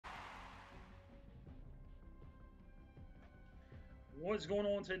What's going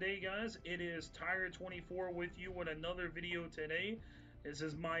on today, guys? It is Tiger24 with you with another video today. This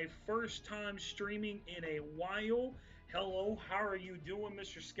is my first time streaming in a while. Hello, how are you doing,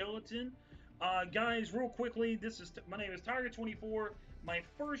 Mr. Skeleton? Guys, real quickly, my name is Tiger24. My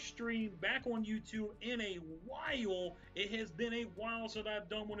first stream back on YouTube in a while. It has been a while since I've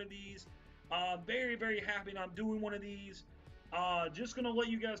done one of these. Very, very happy I'm doing one of these. Just gonna let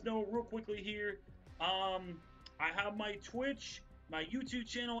you guys know real quickly here. I have my Twitch, my YouTube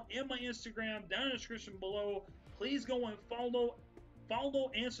channel, and my Instagram down in the description below. Please go and follow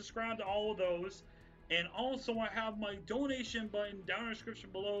and subscribe to all of those. And also, I have my donation button down in the description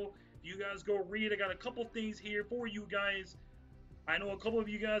below. If you guys go read, I got a couple things here for you guys. I know a couple of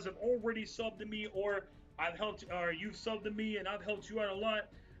you guys have already subbed to me, or you've subbed to me, and I've helped you out a lot.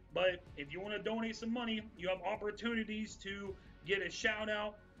 But if you want to donate some money, you have opportunities to get a shout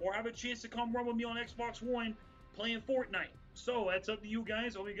out or have a chance to come run with me on Xbox One playing Fortnite. So that's up to you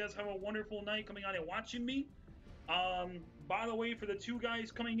guys. Hope you guys have a wonderful night coming on and watching me. By the way, for the two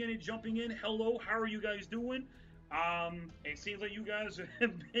guys coming in and jumping in, hello, how are you guys doing? It seems like you guys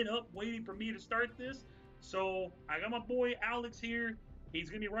have been up waiting for me to start this. So I got my boy Alex here. He's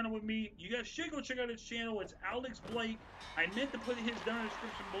gonna be running with me. You guys should go check out his channel. It's Alex Blake. I meant to put his down in the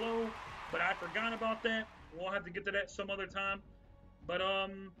description below, but I forgot about that. We'll have to get to that some other time. But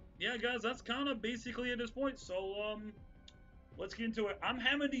yeah, guys, that's kind of basically at this point. So let's get into it.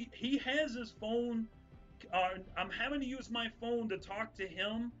 He has his phone. I'm having to use my phone to talk to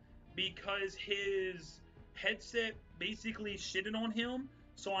him because his headset basically shitted on him.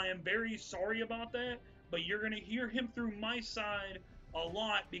 So I am very sorry about that. But you're gonna hear him through my side a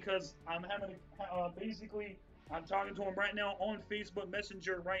lot because I'm having to basically I'm talking to him right now on Facebook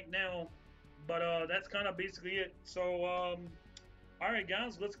Messenger right now. But that's kind of basically it. So all right,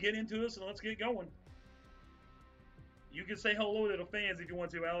 guys, let's get into this and let's get going. You can say hello to the fans if you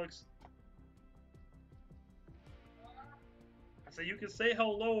want to, Alex. I said you can say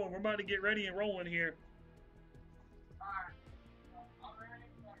hello, and we're about to get ready and rolling here.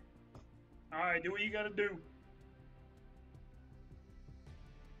 All right, do what you got to do.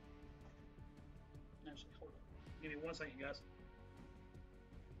 Actually, hold on. Give me 1 second, guys.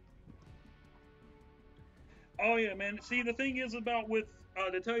 Oh yeah, man. See, the thing is about with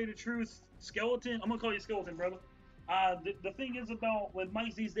to tell you the truth, Skeleton. I'm gonna call you Skeleton, brother. The thing is about with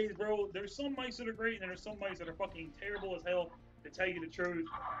mics these days, bro. There's some mics that are great, and there's some mics that are fucking terrible as hell. To tell you the truth,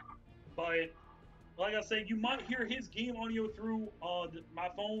 but like I said, you might hear his game audio through my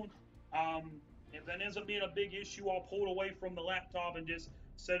phone. If that ends up being a big issue, I'll pull it away from the laptop and just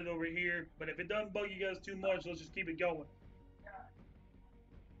set it over here. But if it doesn't bug you guys too much, let's just keep it going.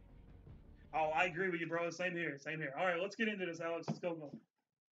 Oh, I agree with you, bro. Same here. Same here. All right, let's get into this, Alex. Let's go.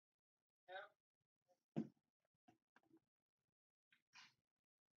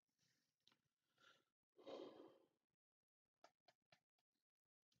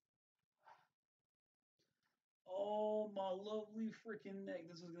 Oh, my lovely freaking neck.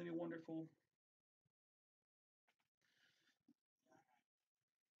 This is going to be wonderful.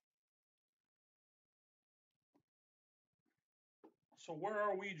 So where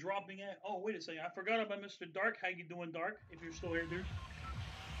are we dropping at? Oh, wait a second. I forgot about Mr. Dark. How you doing, Dark? If you're still here, dude.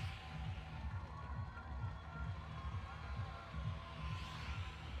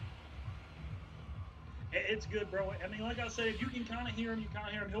 It's good, bro. I mean, like I said, if you can kind of hear him, you kind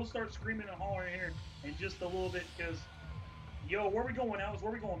of hear him. He'll start screaming and hollering here in just a little bit because, yo, where we going, Alex?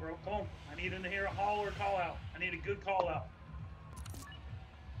 Where we going, bro? Come on. I need him to hear a holler call out. I need a good call out.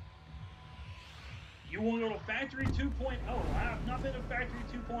 You want to go to Factory 2.0? I have not been to Factory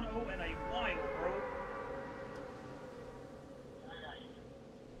 2.0 in a while, bro.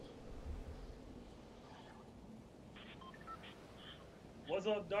 What's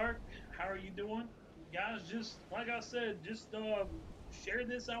up, Dark? How are you doing? Guys, just like I said, just share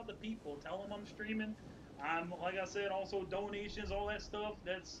this out to people. Tell them I'm streaming. I'm like I said, also donations, all that stuff.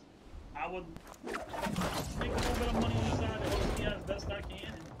 I would make a little bit of money on the side to help me out as best I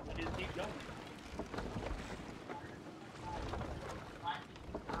can, and we'll just keep going.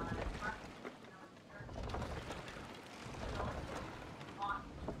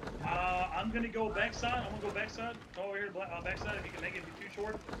 I'm gonna go backside. I'm gonna go backside. Come over here, backside. If you can make it too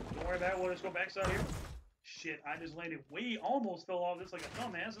short, don't worry about it. We'll just go backside here. Shit, I just landed way almost fell off this like a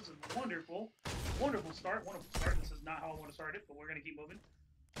dumbass. This is wonderful. Wonderful start. Wonderful start. This is not how I want to start it, but we're gonna keep moving.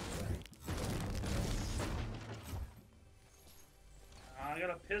 I got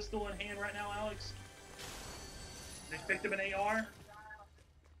a pistol in hand right now, Alex. Just picked up an AR.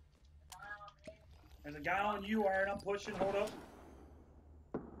 There's a guy on you. Alright, I'm pushing. Hold up.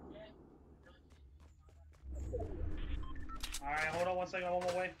 Alright, hold on 1 second, I'm on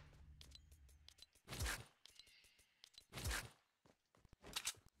my way.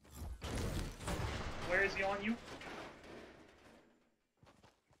 Where is he on you?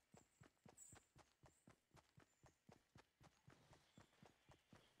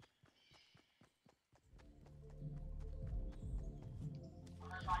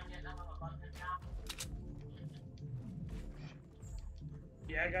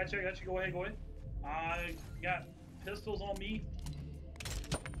 Yeah, I got you, Go ahead, go ahead. I got pistols on me.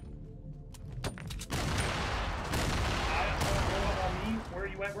 I got someone going up on me. Where are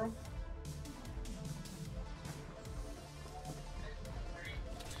you at, bro?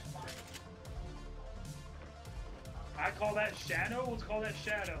 I call that shadow? Let's call that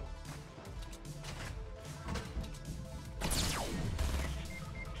shadow.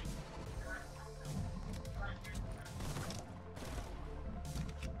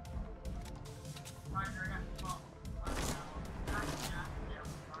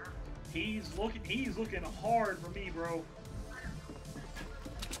 He's looking hard for me, bro.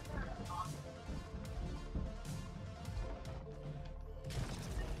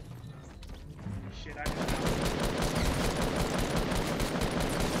 Shit, I just...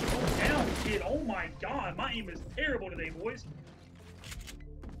 Go down, kid. Oh my god, my aim is terrible today, boys.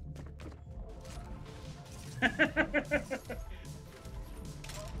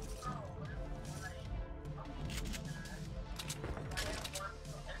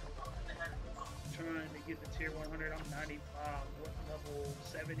 Trying to get the tier 100. I'm 95. What level?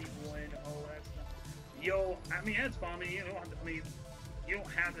 71. Oh, that's not. Yo, I mean that's fine. I mean, you don't have to, you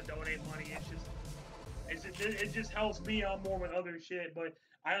don't have to donate money. It just helps me out more with other shit. But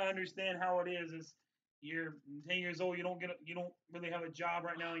I understand how it is. It's you're 10 years old. You don't really have a job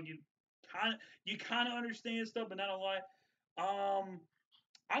right now, and you kind of understand stuff, but not a lot.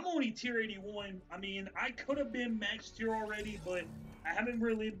 I'm only tier 81. I mean, I could have been max tier already, but I haven't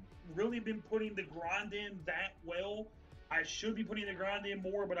really been putting the grind in that well. I should be putting the grind in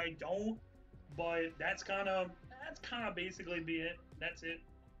more, but I don't. But that's kind of basically be it. That's it.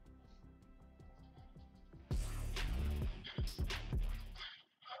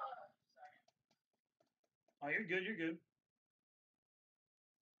 Oh, you're good. You're good.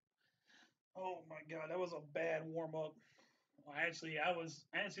 Oh my god, that was a bad warm up. Well, actually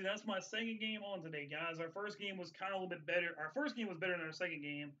that's my second game on today, guys. Our first game was kind of a little bit better. Our first game was better than our second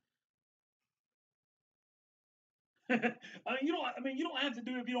game. you don't have to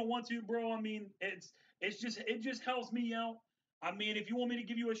do it if you don't want to, bro. I mean, it just helps me out. I mean, if you want me to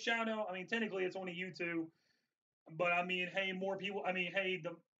give you a shout out, I mean, technically it's only you two, but I mean, hey, more people. I mean, hey,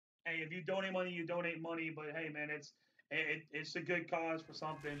 if you donate money, you donate money. But hey, man, it's a good cause for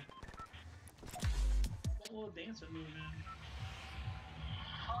something. A little dancing move, man.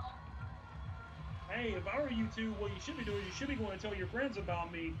 Hey, if I were you two, what you should be doing, you should be going to tell your friends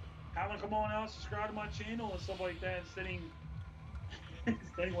about me. Have them come on out, subscribe to my channel and stuff like that. Instead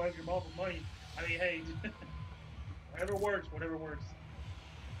of your mom for money. I mean, hey, whatever works, whatever works.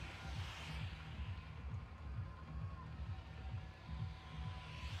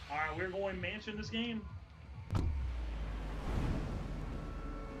 All right, we're going mansion this game.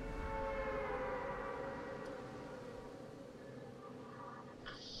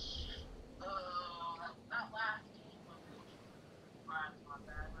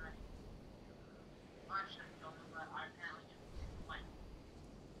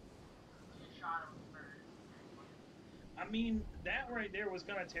 I mean, that right there was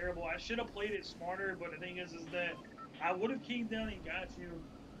kind of terrible. I should have played it smarter, but the thing is that I would have came down and got you.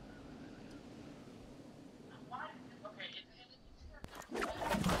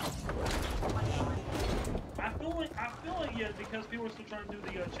 I feel like yeah, because people are still trying to do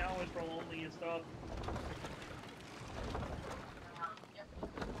the challenge for lonely and stuff.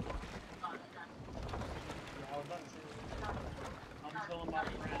 Yeah, I was about to say. I'm telling my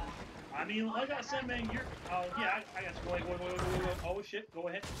friend. I mean, like I said, man, you're. Oh yeah, I got you. Go ahead. Oh shit, go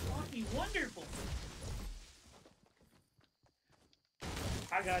ahead. Fucking wonderful.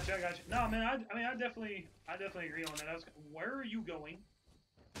 I got you. No, man, I mean, I definitely agree on that. Where are you going?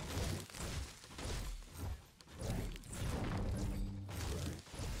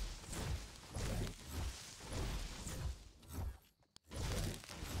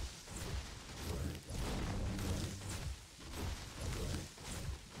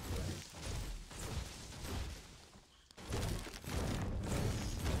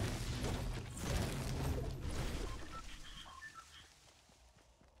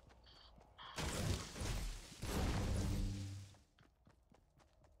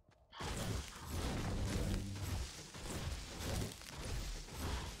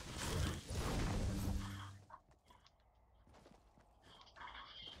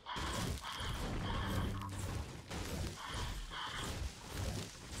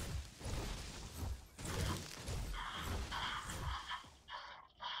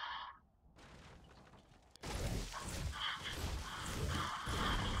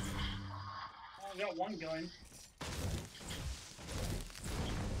 got one gun.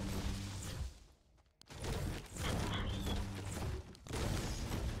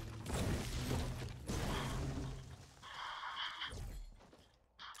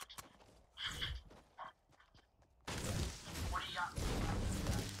 What do you got?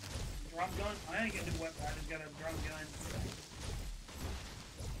 Drum gun? I ain't getting a weapon. I just got a drum gun.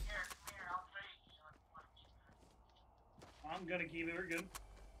 Here, I'll trade you. You want to keep it? I'm gonna keep it. We're good.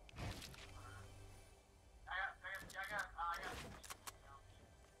 I got.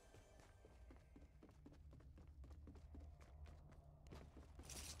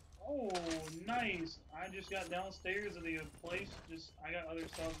 Oh, nice. I just got downstairs of the place. I got other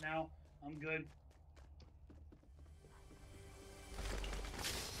stuff now. I'm good.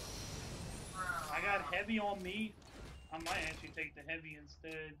 I got heavy on me. I might actually take the heavy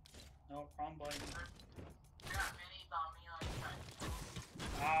instead. No, wrong button. I got minis on me.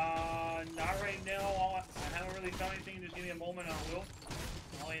 Not right now. I haven't really found anything. Just give me a moment and I will.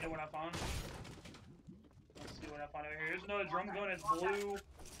 I'll let you know what I found. Let's see what I found over here. Here's another drum gun. It's blue.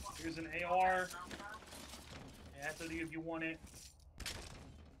 Here's an AR. Yeah, that's what if you want it.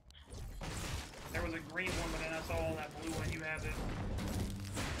 There was a green one, but then I saw that blue one. You have it.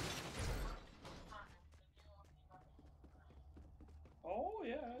 Oh,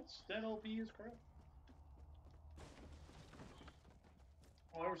 yeah, that OP is crap.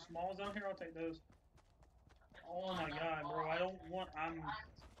 Oh, there were smalls down here. I'll take those. Oh my god, bro. I don't want. I got 2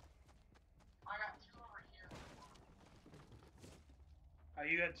 over here.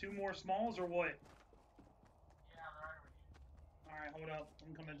 You got 2 more smalls or what? Yeah, they're right over here. Alright, hold up.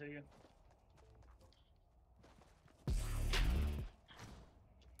 I'm coming to you.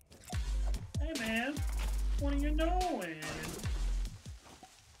 Hey, man. What are you doing?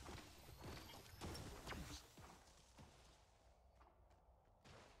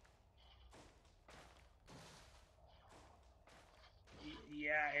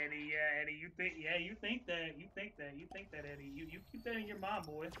 Yeah, Eddie, you think that, Eddie. You keep that in your mind,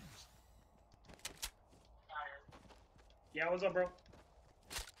 boy. Yeah, what's up, bro?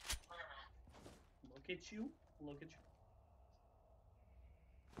 Look at you. Look at you.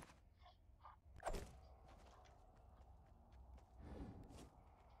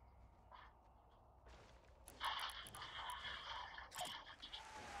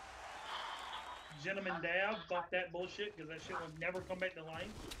 Gentleman Dab, fuck that bullshit, because that shit will never come back to life.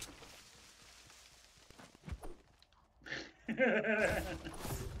 Nice.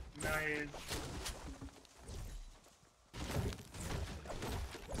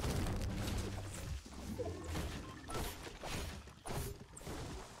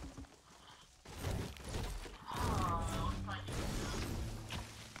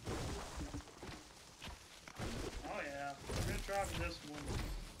 Oh yeah, we're gonna try for this one.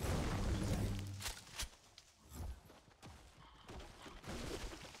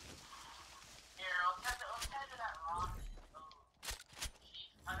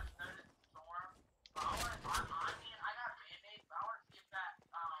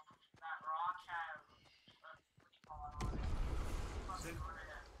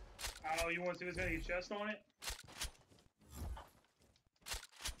 Oh, you want to see what's got your chest on it?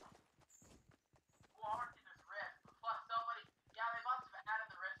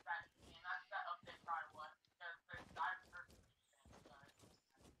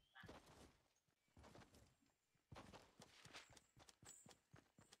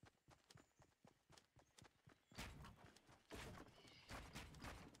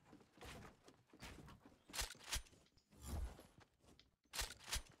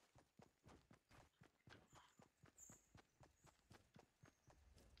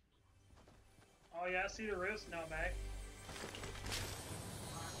 Oh yeah, I see the wrist now back.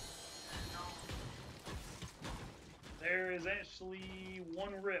 There is actually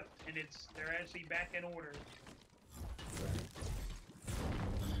 1 ripped, and they're actually back in order.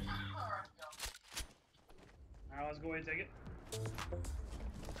 Alright, let's go ahead and take it.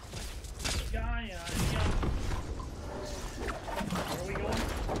 Yeah. Where are we going?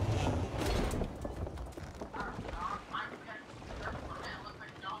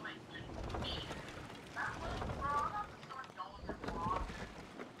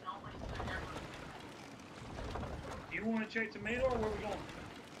 You want to check tomato or where are we going?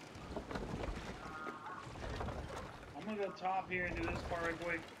 I'm gonna go top here and do this part right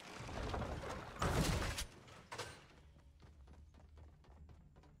quick.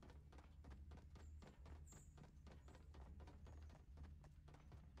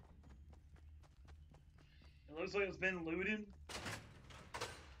 It looks like it's been looted.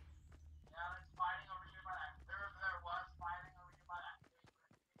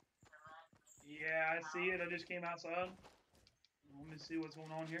 Yeah, I see it. I just came outside. Let me see what's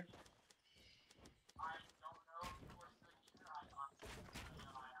going on here. I don't know if you were still here.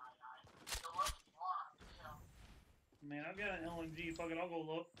 The look is locked, too. Man, I've got an LMG. Fuck it, I'll go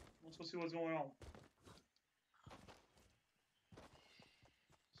look. Let's go see what's going on.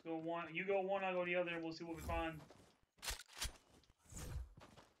 Let's go one. You go one, I'll go the other, and we'll see what we find.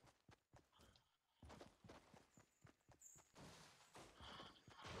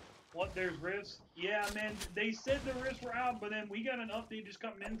 What, there's rifts? Yeah, man, they said the rifts were out, but then we got an update just a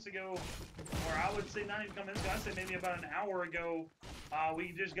couple minutes ago, or I would say not even a couple minutes ago, I'd say maybe about an hour ago.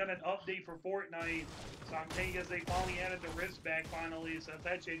 We just got an update for Fortnite, so I'm telling you guys they finally added the rifts back finally, so that's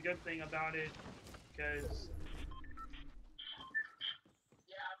actually a good thing about it, because...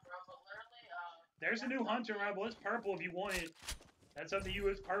 Yeah, bro, but literally, there's a new hunter rifle. It's purple if you want it. That's up to you.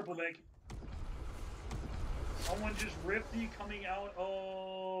 It's purple back. Someone just ripped the coming out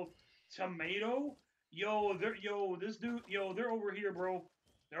of tomato. Yo, they're over here, bro.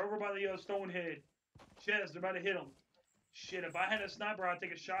 They're over by the stone head. Chest, they're about to hit him. Shit, if I had a sniper, I'd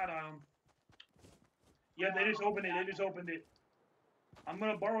take a shot on him. Yeah, they just opened it. They just opened it. I'm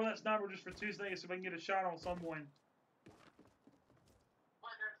gonna borrow that sniper just for 2 seconds so I can get a shot on someone.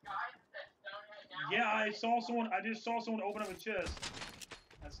 But there's guys that don't head now. Yeah, I saw someone. I just saw someone open up a chest.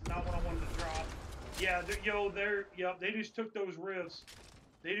 That's not what I wanted to drop. Yeah, they just took those rifts.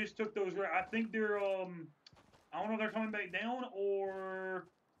 They just took those rifts. I think they're, I don't know if they're coming back down or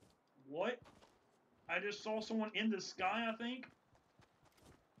what. I just saw someone in the sky, I think.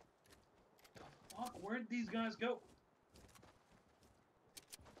 The fuck, where'd these guys go?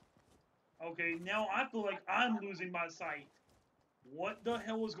 Okay, now I feel like I'm losing my sight. What the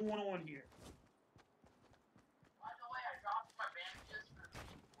hell is going on here? By the way, I dropped my bandages for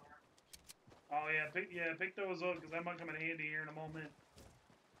people. Oh yeah, pick those up because that might come in handy here in a moment.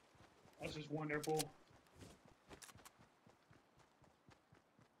 That's just wonderful.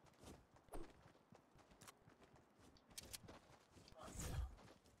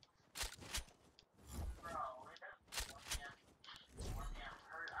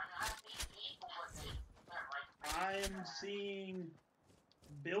 I am seeing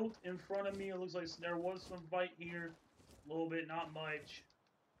built in front of me. It looks like there was some fight here. A little bit, not much.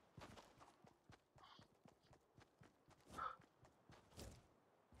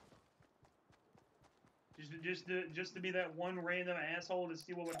 Just to be that one random asshole to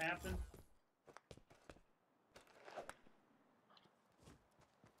see what would happen.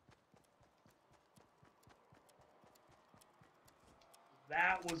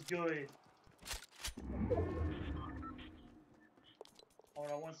 That was good.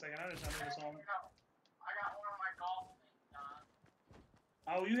 Hold on 1 second. I just have this on. I got one of my golf things done.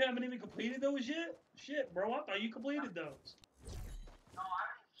 Oh, you haven't even completed those yet? Shit, bro. I thought you completed those. No, I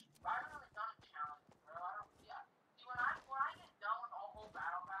haven't really done a challenge, bro. I don't. Yeah. See, when I get done with the whole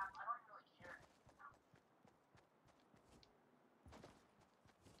battle map, I don't even really care.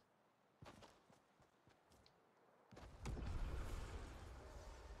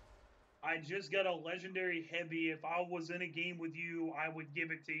 I just got a legendary heavy. If I was in a game with you, I would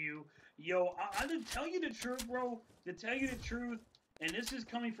give it to you. Yo, I to tell you the truth, bro. To tell you the truth, and this is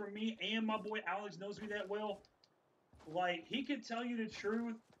coming from me and my boy Alex knows me that well. Like, he could tell you the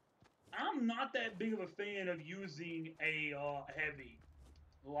truth. I'm not that big of a fan of using a heavy.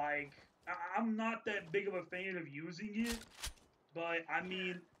 Like, I'm not that big of a fan of using it. But, I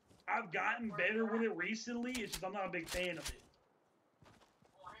mean, I've gotten better with it recently. It's just I'm not a big fan of it.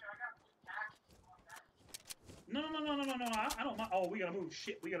 No. I don't mind. Oh, we gotta move.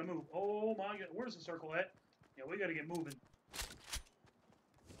 Shit, we gotta move. Oh my god. Where's the circle at? Yeah, we gotta get moving.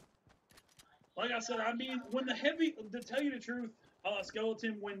 Like I said, I mean, when the heavy, to tell you the truth,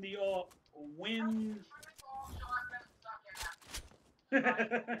 skeleton, when the, when...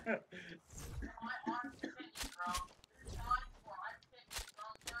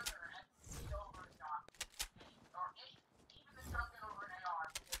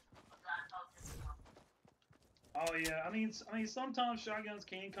 Oh yeah, I mean, sometimes shotguns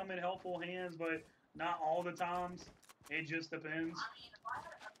can come in helpful hands, but not all the times. It just depends.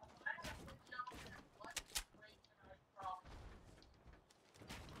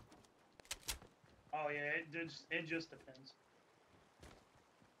 Oh yeah, it just depends.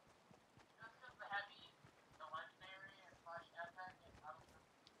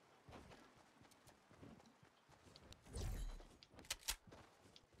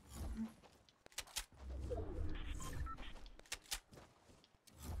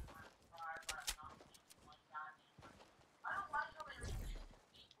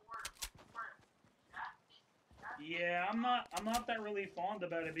 Yeah, I'm not that really fond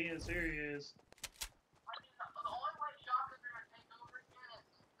about it being serious.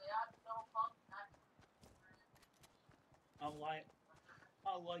 I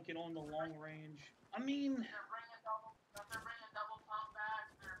like it on the long range. I mean, They're bringing double pump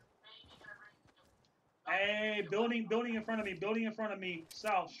backs. They're maybe gonna bring. hey, building in front of me, building in front of me,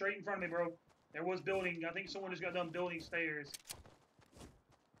 south, straight in front of me, bro. There was building. I think someone just got done building stairs.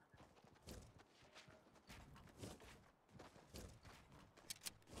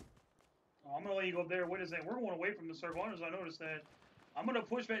 Oh, I'm gonna let you go up there. What is that? We're going away from the circle. I noticed that. I'm gonna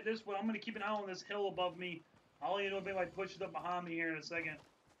push back this way. I'm gonna keep an eye on this hill above me. I'll let you know if anybody pushes up behind me here in a second.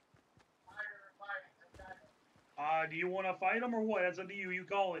 Do you want to fight them or what? That's up to you. You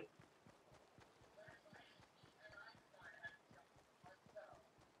call it.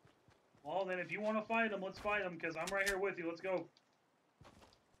 Well, then, if you want to fight them, let's fight them, because I'm right here with you. Let's go.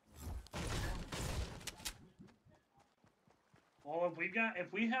 Well,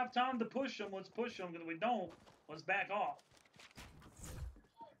 if we have time to push them, let's push them. Because if we don't, let's back off.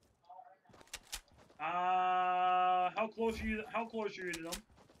 How close are you? How close are you to them?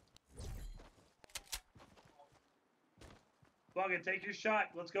 Fuck it, take your shot.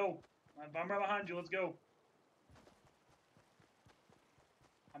 Let's go. I'm right behind you. Let's go.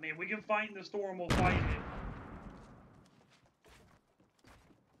 I mean, we can fight in the storm. We'll fight it.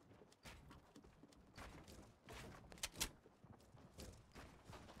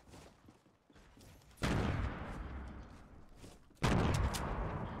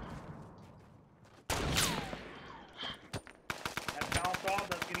 That's bounced off.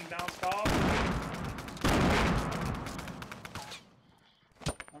 That's getting bounced off.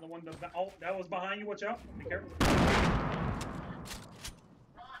 Another one. Oh, that was behind you. Watch out. Be careful.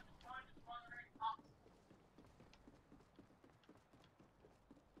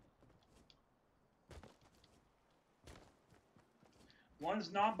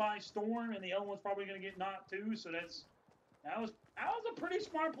 One's not by storm, and the other one's probably going to get knocked too. So that was a pretty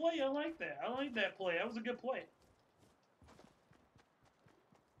smart play. I like that. I like that play. That was a good play.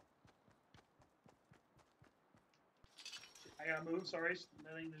 I gotta move. Sorry,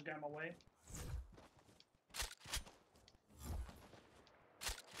 that thing just got in my way.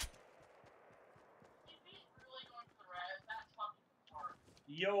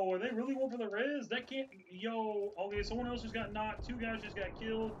 Yo, are they really going for the res? That can't. Yo, okay, someone else just got knocked. Two guys just got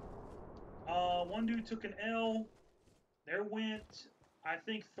killed. One dude took an L. There went, I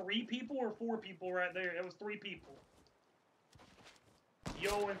think, 3 people or 4 people right there. It was 3 people.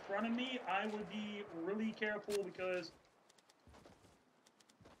 Yo, in front of me, I would be really careful because.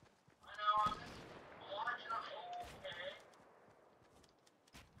 I know, I'm just watching them. Okay.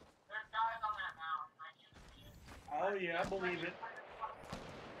 There's guys on that mountain. I can't see it. Oh yeah, I believe it.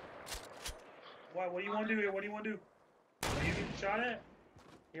 What do you want to do here? What do you want to do? Are you getting shot at?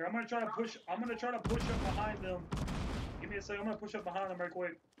 Here, I'm gonna try to push. I'm gonna try to push up behind them. Give me a second. I'm gonna push up behind them right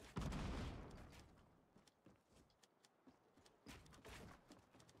quick.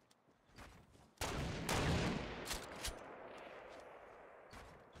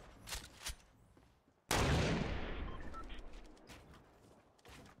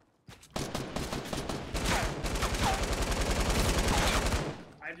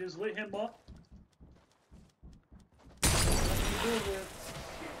 I just lit him up.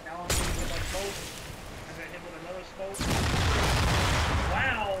 Now I'm gonna get my smoke. I got hit with another smoke.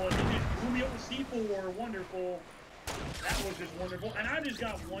 Wow, and he just blew me up with C4. Wonderful. That was just wonderful. And I just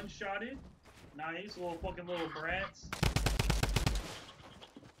got one-shotted. Nice, little brats.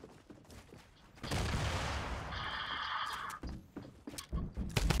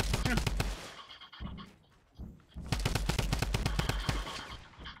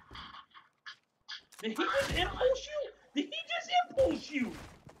 Did he just impulse you? Did he just impulse you?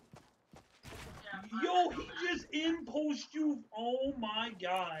 Yo, he just impulsed you. Oh my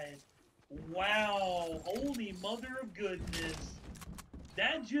god. Wow. Holy mother of goodness.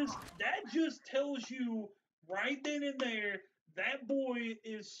 That just tells you right then and there that boy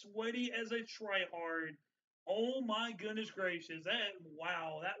is sweaty as a tryhard. Oh my goodness gracious.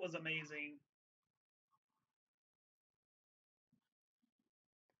 Wow, that was amazing.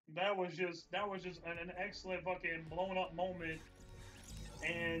 That was just an excellent fucking blown up moment.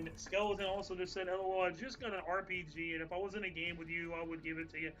 And Skeleton also just said, "LOL, I just got an RPG, and if I was in a game with you, I would give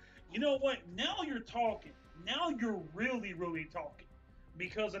it to you." You know what? Now you're talking. Now you're really, really talking.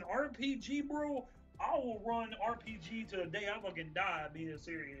 Because an RPG, bro, I will run RPG to the day I fucking die. Being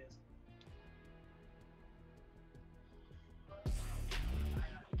serious.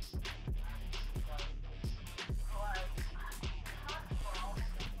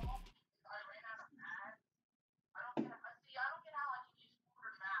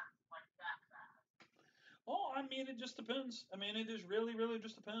 Oh, I mean, it just depends. I mean, it just really, really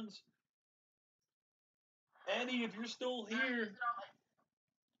just depends. Eddie, if you're still here,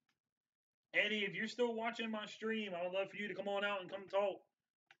 Eddie, if you're still watching my stream, I would love for you to come on out and come talk.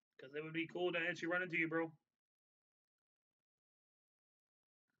 Because it would be cool to actually run into you, bro.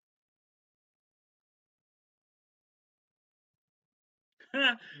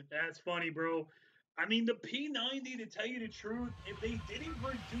 That's funny, bro. I mean, the P90, to tell you the truth, if they didn't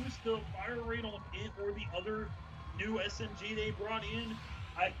reduce the fire rate on it or the other new SMG they brought in,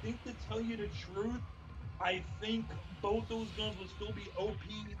 I think to tell you the truth, I think both those guns would still be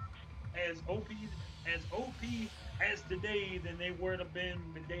as OP as OP as today than they would have been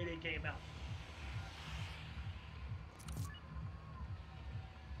the day they came out.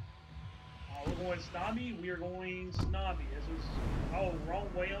 We're going snobby. We are going snobby. This was wrong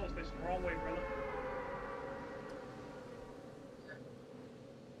way. I was facing the wrong way, brother.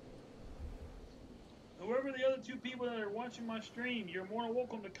 Whoever the other two people that are watching my stream, you're more than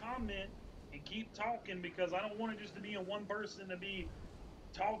welcome to comment and keep talking because I don't want it just to be a one person to be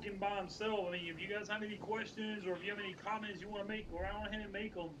talking by himself. I mean, if you guys have any questions or if you have any comments you want to make, go on ahead and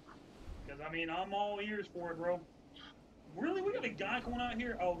make them. Because, I mean, I'm all ears for it, bro. Really? We got a guy coming out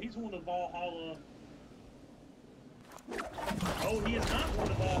here? Oh, he's one of the Valhalla. Oh, he is not one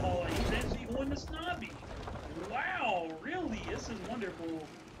of the Valhalla. He's actually going to Snobby. Wow, really? This is wonderful.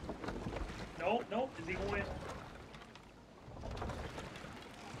 Nope, nope. Is he going?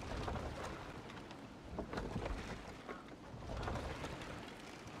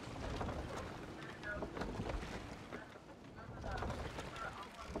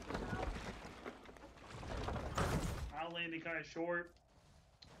 I landed kind of short.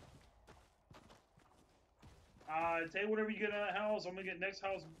 Tell you whatever you get out of that house, I'm gonna get next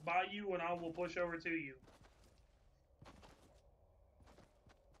house by you, and I will push over to you.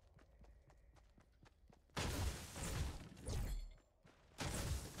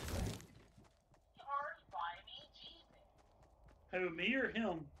 Who, me or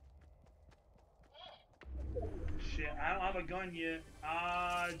him? Shit, I don't have a gun yet.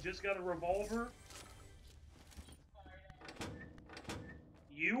 I just got a revolver.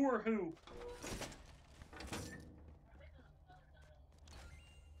 You or who?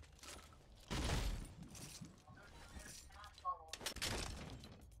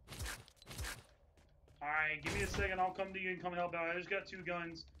 Alright, give me a second. I'll come to you and come help out. I just got 2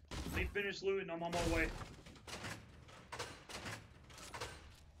 guns. Let me finish looting. I'm on my way.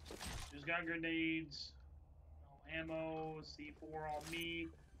 Just got grenades. No ammo. C4 on me.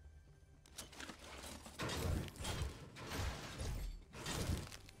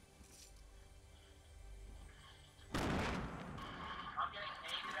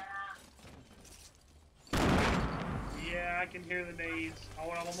 Yeah, I can hear the nades.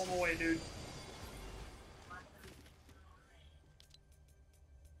 Oh, I'm on my way, dude.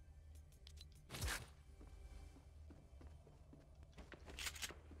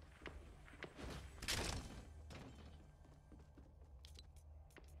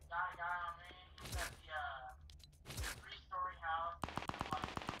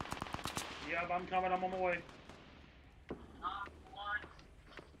 Yep, I'm coming. I'm on my way.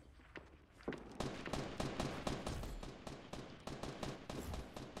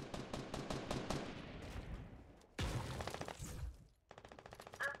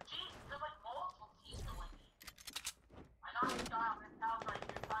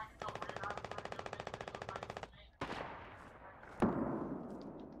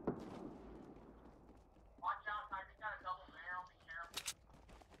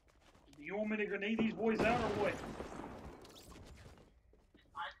 You want me to grenade these boys out or what?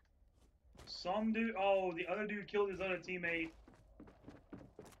 Some dude. Oh, the other dude killed his other teammate.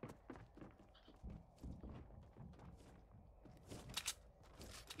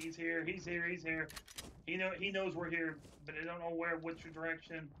 He's here. He's here. He's here. He knows we're here, but I don't know where, which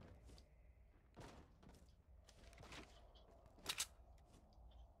direction.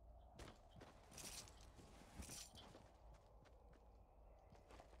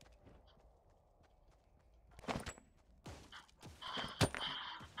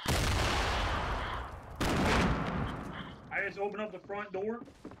 I just opened up the front door.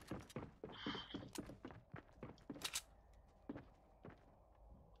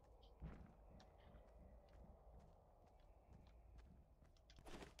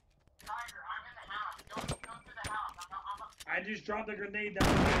 I just dropped a grenade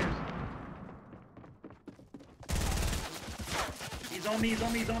downstairs. He's on me, he's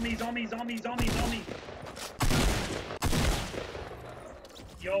on me, he's on me, he's on me, he's on me, he's on me, he's on me.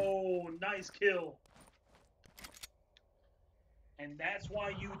 Yo, nice kill. And that's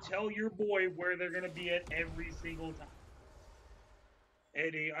why you tell your boy where they're going to be at every single time.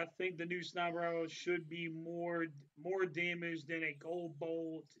 Eddie, I think the new sniper rifle should be more damage than a gold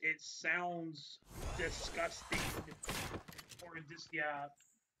bolt. It sounds disgusting. Or this, yeah.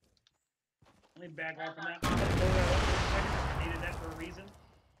 Let me back off from that. I'm gonna go there for a second. I needed that for a reason.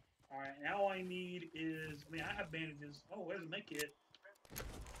 All right, now all I need is, I mean, I have bandages. Oh, there's a med kit.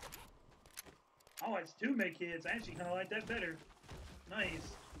 Oh, it's 2 med kits. I actually kind of like that better.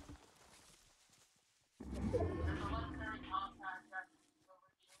 Nice.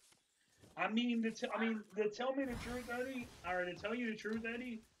 I mean, to tell me the truth, Eddie, or to tell you the truth,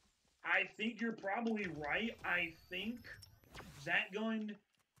 Eddie, I think you're probably right. I think that gun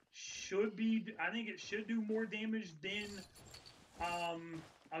should be. I think it should do more damage than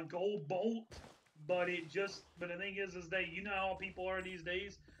a gold bolt. But the thing is that you know how people are these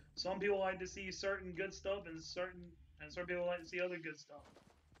days. Some people like to see certain good stuff, and certain people like to see other good stuff.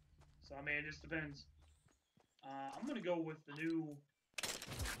 So I mean, it just depends. I'm gonna go with the new.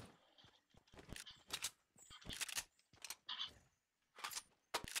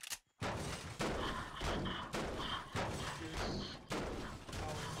 This,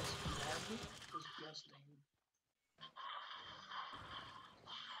 disgusting.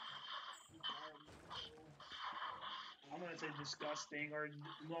 I'm gonna say disgusting, or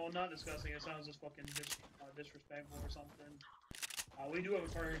no, not disgusting. It sounds just fucking disrespectful or something. We do have a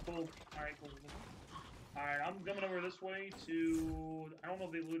target. Cool. All right, cool. All right, I'm coming over this way to. I don't know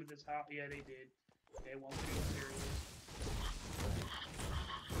if they looted this house. Yeah, they did. Okay, well, let's see what here it is.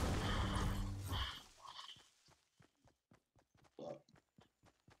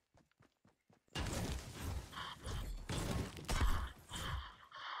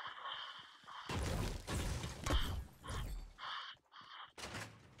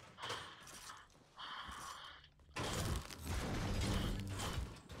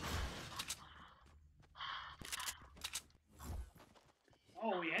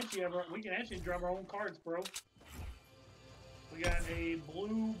 Oh, we can actually drive our own cards, bro. We got a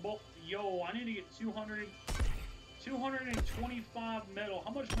blue bolt. Yo, I need to get 225 metal.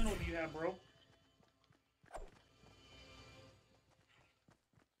 How much metal do you have, bro?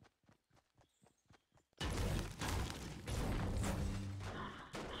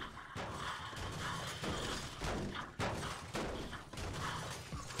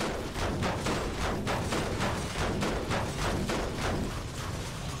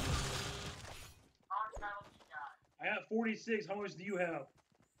 I got 46. How much do you have?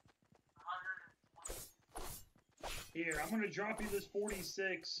 Here, I'm gonna drop you this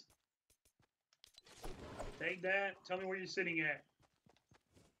 46. Take that. Tell me where you're sitting at.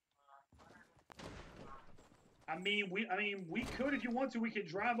 I mean, we could if you want to. We could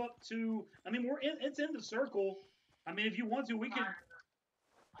drive up to. I mean, it's in the circle. I mean, if you want to, we can.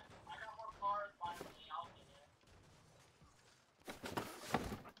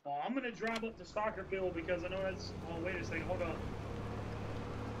 Oh, I'm gonna drive up to Stockerville because I know that's. Oh, wait a second. Hold up.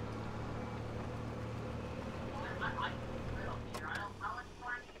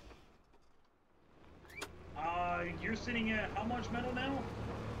 You're sitting at how much metal now?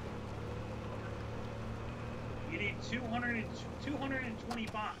 You need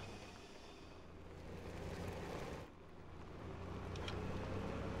 225.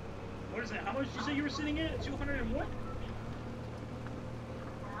 What is it? How much did you say you were sitting at? 200 and what?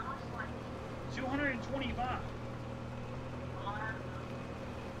 225.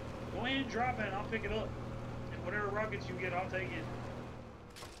 Go ahead and drop it and I'll pick it up. And whatever rockets you get, I'll take it.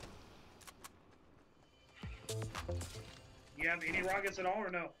 You have any rockets at all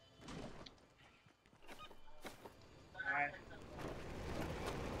or no? Alright.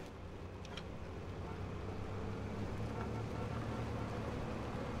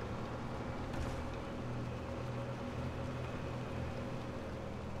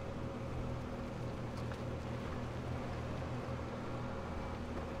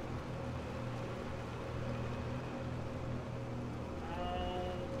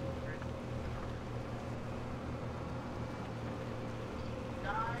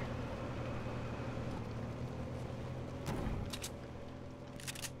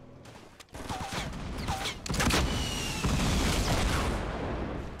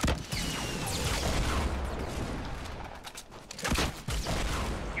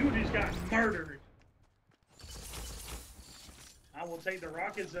 You just got murdered. I will take the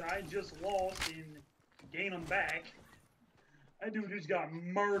rockets that I just lost and gain them back. That dude just got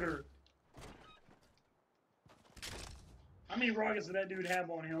murdered. How many rockets did that dude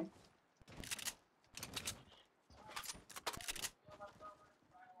have on him?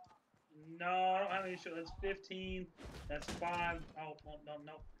 No, I don't have any shit. That's 15. That's 5. Oh, no,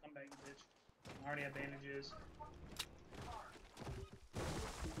 no. Come back, bitch. I already have bandages.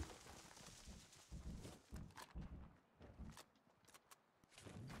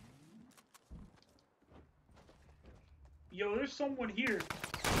 Yo, there's someone here.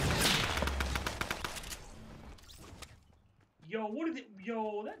 Yo, what did it?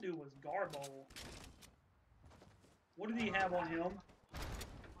 Yo, that dude was Garbo. What did he have on him?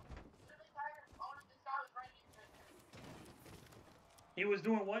 He was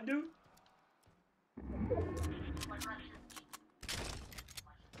doing what, dude?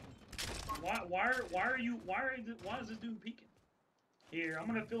 Why is this dude peeking? Here, I'm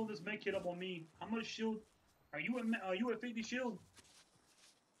gonna fill this med kit up on me. How much shield? Are you at 50 shield?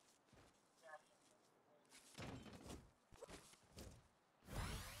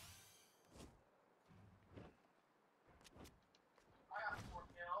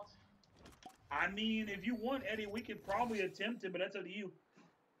 I mean, if you want, Eddie, we could probably attempt it, but that's up to you.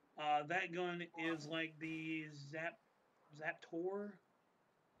 That gun is like the Zaptor.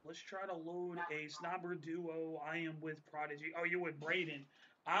 Let's try to load a sniper duo. I am with Prodigy. Oh, you're with Brayden.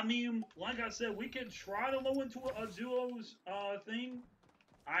 I mean, like I said, we could try to load into a duos thing.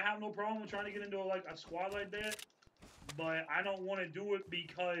 I have no problem trying to get into like a squad like that, but I don't want to do it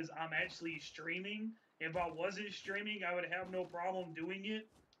because I'm actually streaming. If I wasn't streaming, I would have no problem doing it.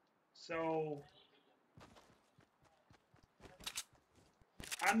 So,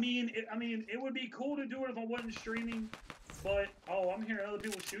 I mean, it would be cool to do it if I wasn't streaming. But oh, I'm hearing other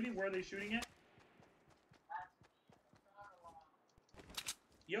people shooting. Where are they shooting at?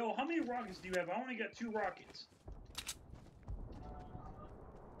 Yo, how many rockets do you have? I only got 2 rockets.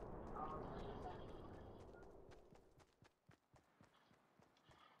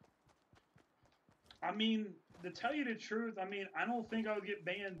 I mean, to tell you the truth, I mean, I don't think I would get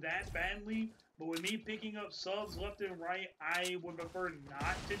banned that badly, but with me picking up subs left and right, I would prefer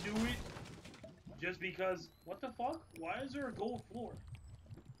not to do it. Just because, what the fuck? Why is there a gold floor?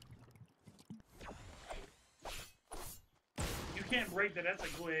 You can't break that, that's a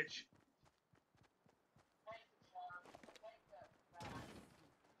glitch.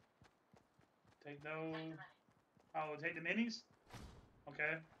 Take those. Oh, take the minis?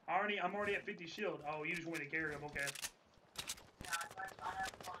 Okay. I'm already at 50 shield. Oh, you just want me to carry them, okay.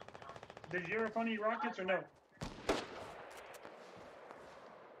 Did you ever find any rockets or no?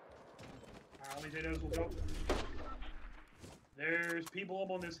 Alright, let me take those, we'll go. There's people up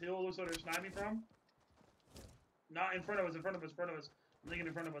on this hill, looks like they're sniping from. Not in front of us, in front of us, in front of us. I'm thinking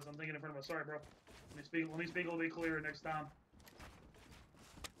in front of us, I'm thinking in front of us. Sorry, bro. Let me speak a little bit clearer next time.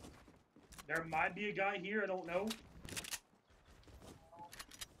 There might be a guy here, I don't know.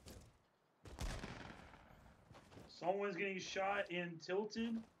 Someone's getting shot in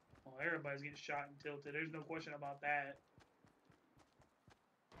Tilted. Well, everybody's getting shot in Tilted. There's no question about that.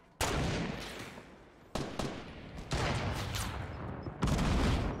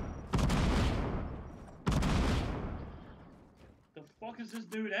 The fuck is this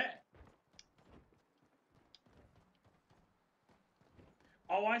dude at?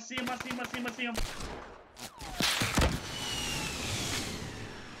 Oh, I see him, I see him, I see him, I see him.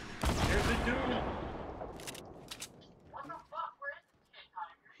 There's a dude.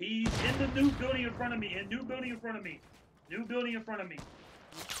 He's in the new building in front of me. New building in front of me. New building in front of me.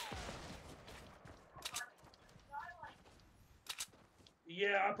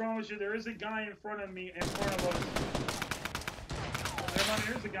 Yeah, I promise you, there is a guy in front of me, in front of us.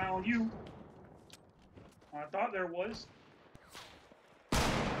 There's a guy on you. I thought there was.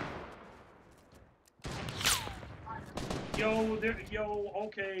 Yo,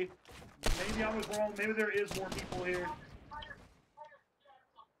 okay. Maybe I was wrong. Maybe there is more people here.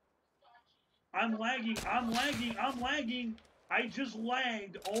 I'm lagging. I just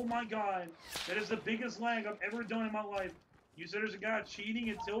lagged. Oh my god. That is the biggest lag I've ever done in my life. You said there's a guy cheating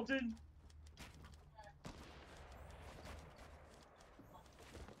and Tilted?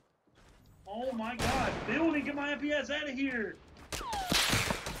 Oh my god. Building, get my FPS out of here.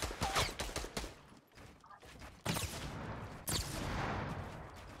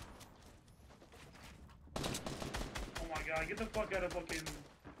 Oh my god, get the fuck out of fucking...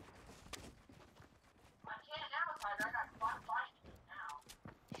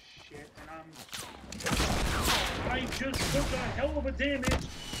 Shit, and I just took a hell of a damage.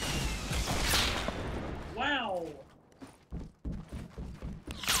 Wow.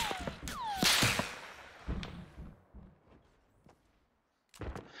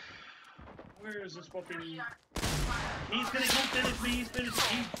 Where is this fucking... He's gonna come finish me. He's finished.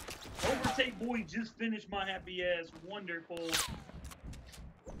 Overtake boy just finished my happy ass. Wonderful.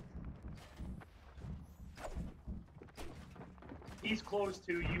 He's close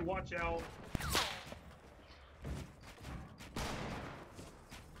to you. Watch out.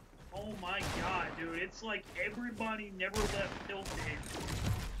 dude. It's like everybody never left tilted.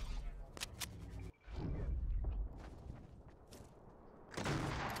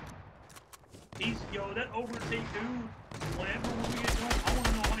 Yo, that overtake dude, whenever we get going, I want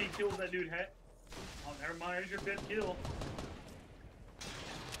to know how many kills that dude had. Oh, never mind, there's your 5th kill.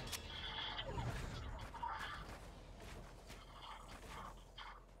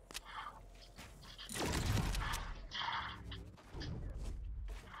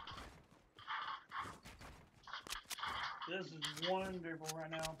 This is wonderful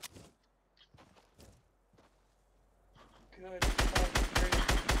right now. Good.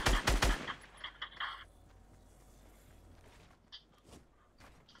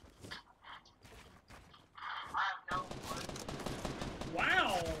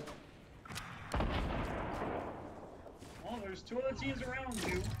 Wow! Oh, there's 2 other teams around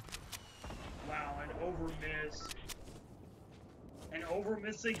you. Wow, an overmiss. An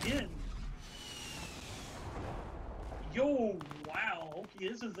overmiss again. Yo, wow. Okay,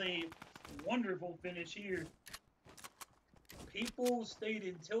 this is a wonderful finish here. People stayed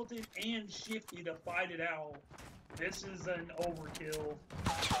in tilted and shifty to fight it out. This is an overkill.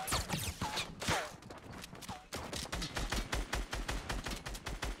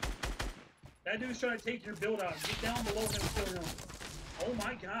 That dude's trying to take your build out. Get down below him and kill him. Oh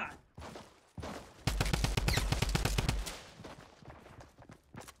my god.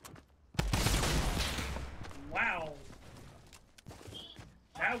 Wow.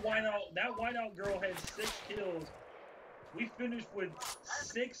 That whiteout girl had 6 kills. We finished with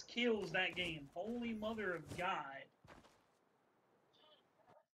 6 kills that game. Holy mother of God.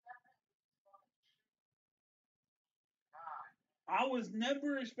 I was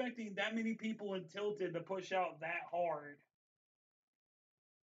never expecting that many people in Tilted to push out that hard.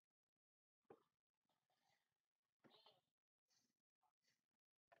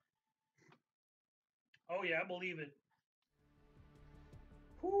 Oh yeah, I believe it.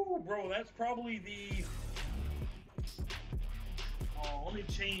 Whew, bro, that's probably the... Oh, let me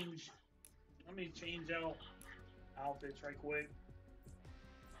change out outfits right quick.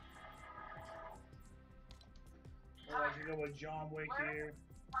 Oh, I should go with John Wick here.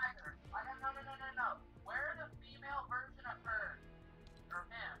 No. Where the female version of her? Or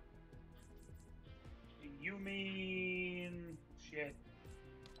him? You mean... Shit.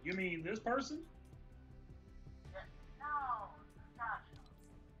 You mean this person? Yeah. No. Gosh.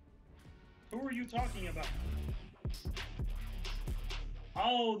 Who are you talking about?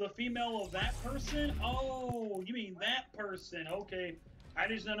 Oh, the female of that person? Oh, you mean that person. Okay. I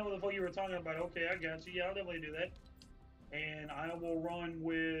just don't know what the fuck you were talking about. Okay, I got you. Yeah, I'll definitely do that. And I will run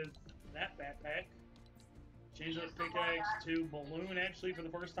with that backpack. Change that pickaxe to balloon, actually, for the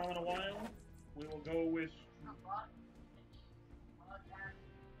first time in a while. We will go with...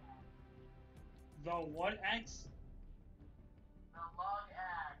 The what axe? The log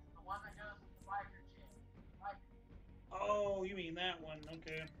axe. The one that goes with the biker chick. Oh, you mean that one.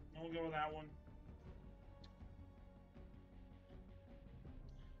 Okay. We'll go with that one.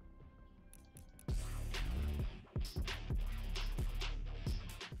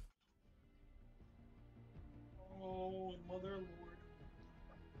 Oh, mother lord.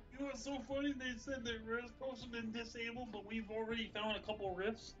 You know what's so funny? They said that rifts supposed to have been disabled, but we've already found a couple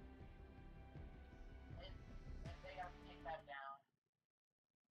rifts. They gotta take that down.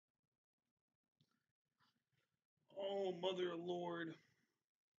 Oh, mother lord.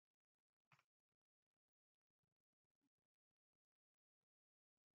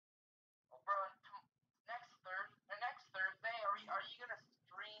 Well, bro, next Thursday, are you gonna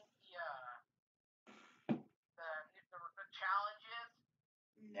stream the challenges?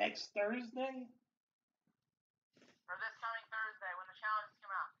 Next Thursday? Or this coming Thursday when the challenges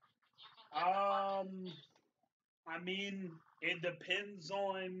come out? You can get I mean, it depends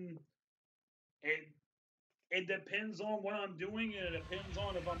on it. It depends on what I'm doing, and it depends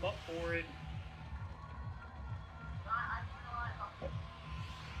on if I'm up for it. I realize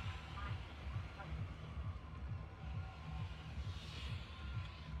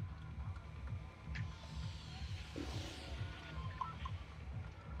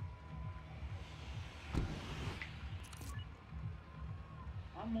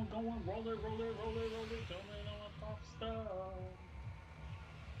I'm gonna go and roll it, coming on top stuff.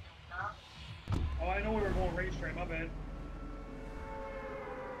 Oh, I know we were going race train, my bad.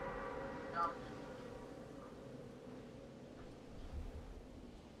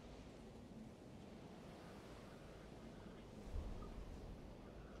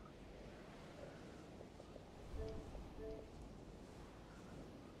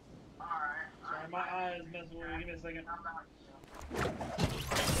 Sorry, my eyes messing with me. Give me a second.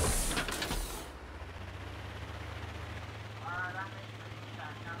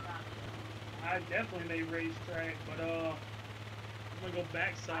 I definitely made racetrack, but I'm gonna go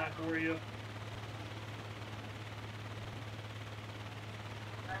backside for you.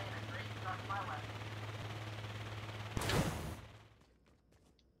 That ain't a great start to my life.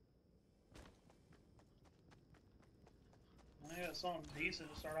 I got something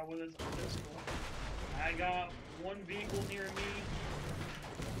decent to start out with. It's a pistol. I got one vehicle near me.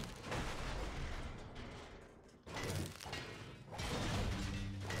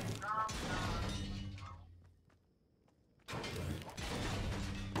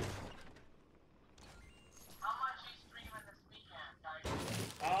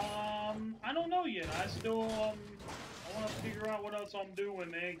 I don't know yet. I still I want to figure out what else I'm doing,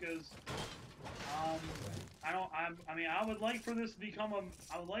 man, because I don't. I mean, I would like for this to become a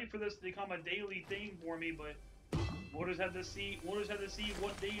daily thing for me, but we'll just have to see. We'll just have to see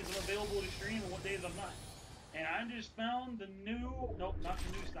what days I'm available to stream and what days I'm not. And I just found the new. Nope, not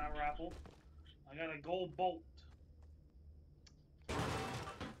the new sniper rifle. I got a gold bolt. Got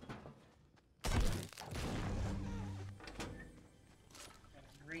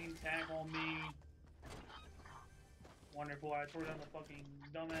a green tag on me. Wonderful. I tore down the fucking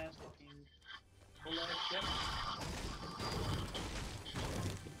dumbass fucking bullet ship.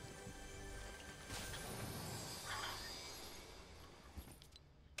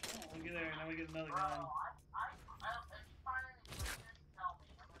 Oh, look at there. Now we get another gun.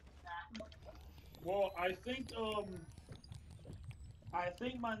 Well, I think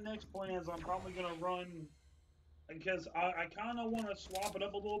my next plans I'm probably gonna run because I kind of want to swap it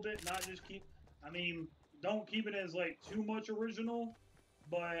up a little bit, not just keep. I mean, don't keep it as like too much original,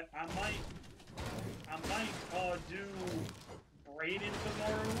 but I might do Braden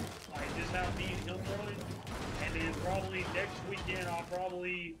tomorrow. Like just have me and him run, and then probably next weekend I'll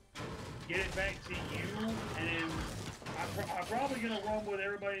probably get it back to you, and then I'm probably gonna run with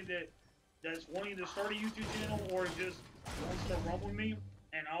everybody that's wanting to start a YouTube channel or just wants to run with me,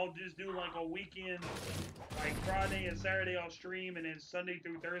 and I'll just do like a weekend, like Friday and Saturday I'll stream, and then Sunday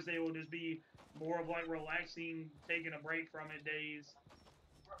through Thursday will just be more of like relaxing, taking a break from it days.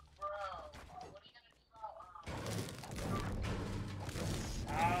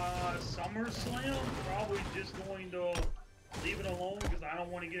 SummerSlam, probably just going to leave it alone because I don't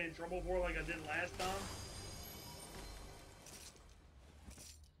want to get in trouble for it like I did last time.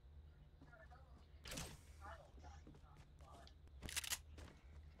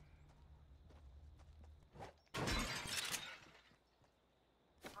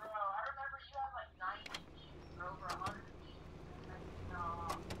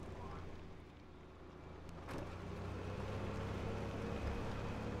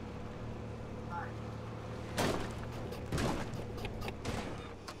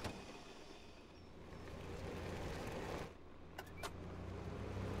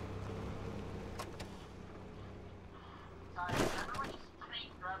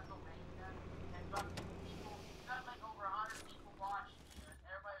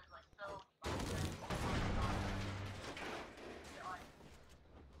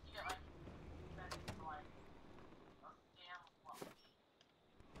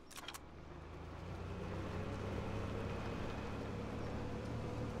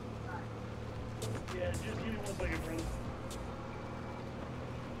 Yeah, just give me 1 second, brother.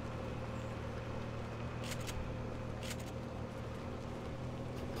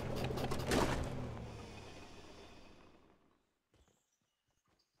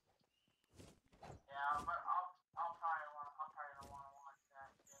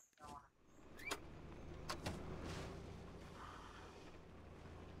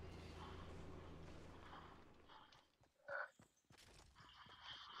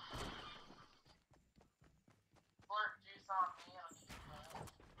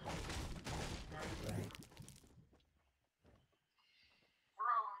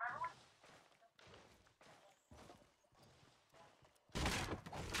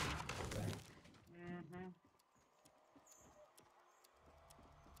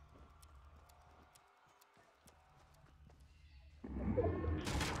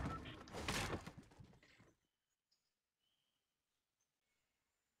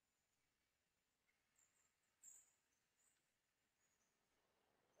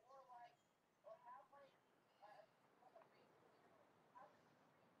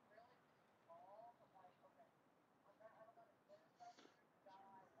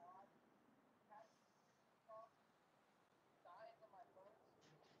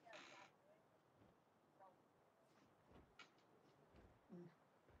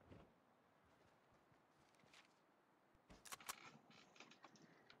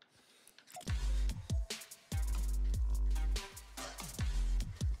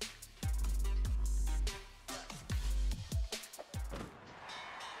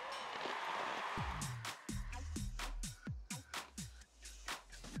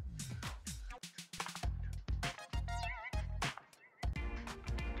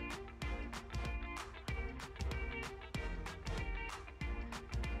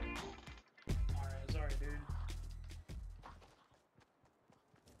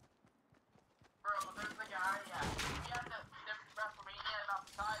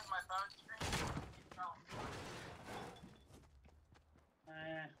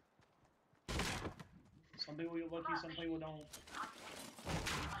 people get lucky, some people don't.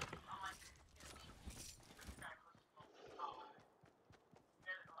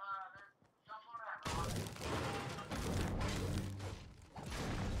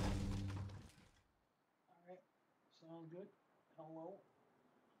 Alright, sounds good. Hello.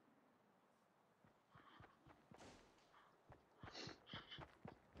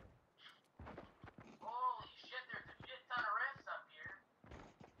 Holy shit, there's a shit ton of rifts up here.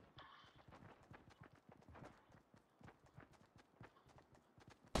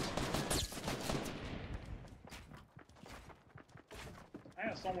 I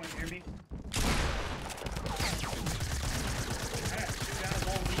have someone near me. I have two guys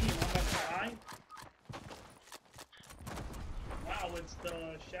on me and I'm about to die. Wow, it's the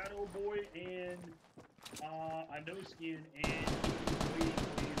Shadow Boy and I know Skin and wait.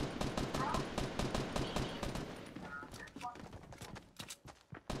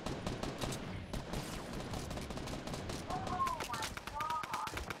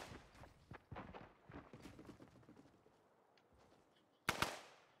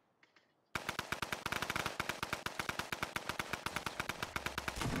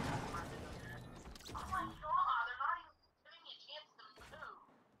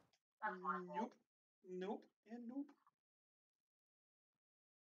 Nope, nope, and nope.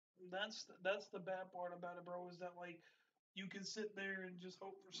 That's the bad part about it, bro. Is that like you can sit there and just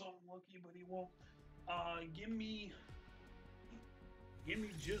hope for something lucky, but he won't. Give me in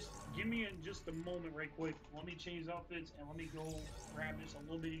just a moment, right quick. Let me change outfits and let me go grab just a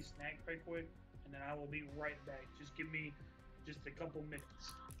little bitty snack right quick, and then I will be right back. Just give me just a couple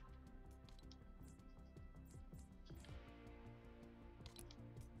minutes.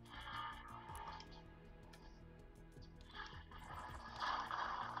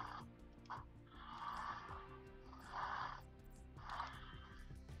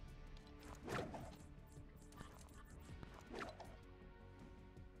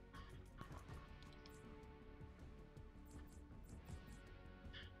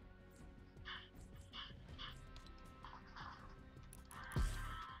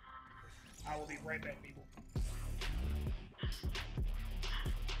 I will be right back, people.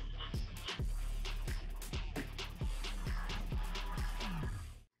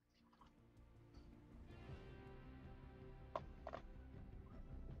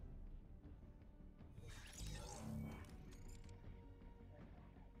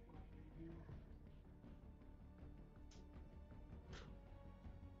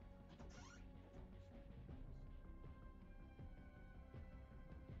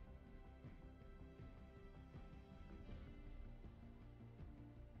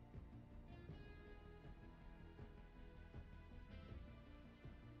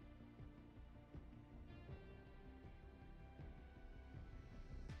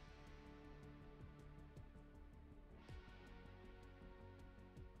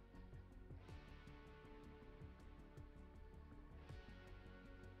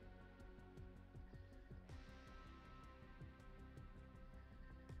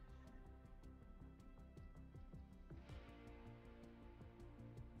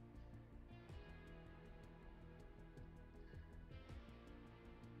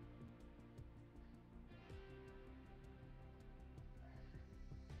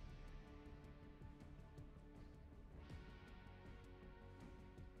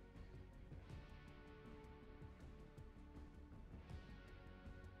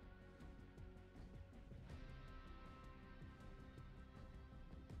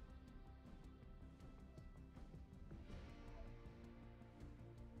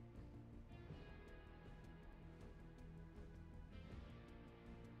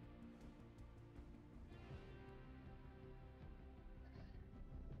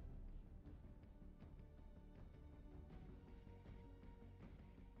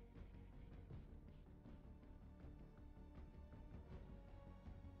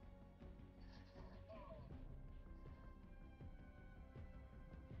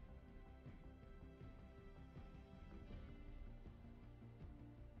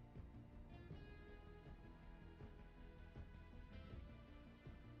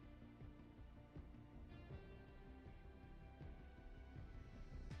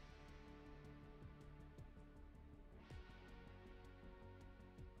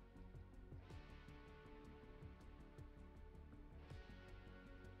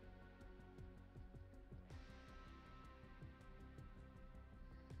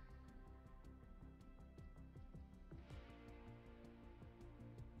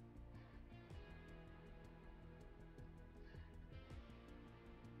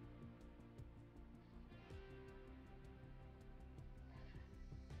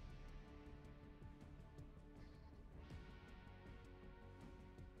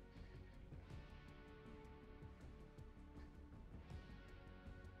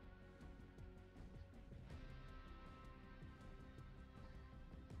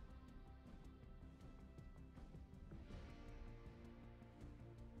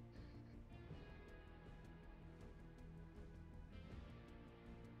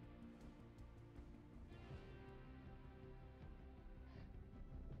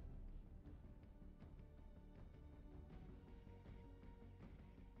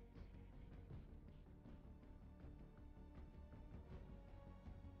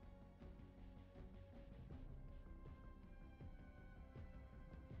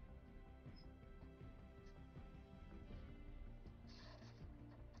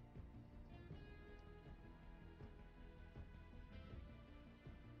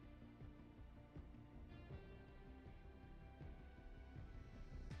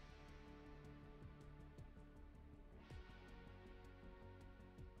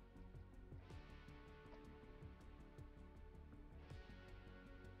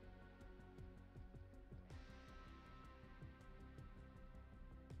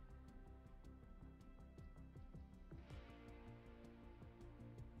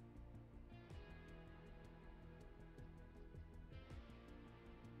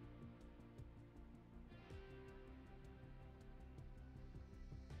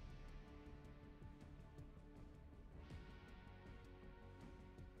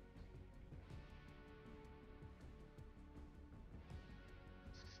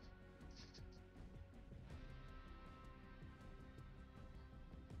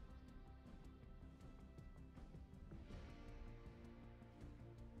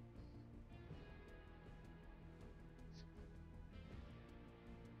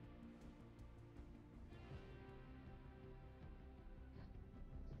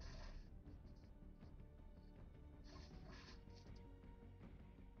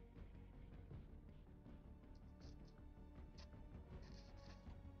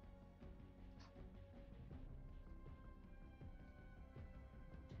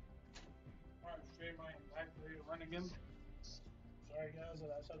 ready to run again. Sorry guys,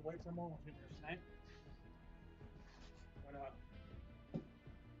 I said wait for a moment. Get their snack.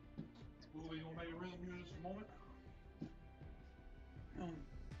 But we gonna make a rhythm here in just a moment.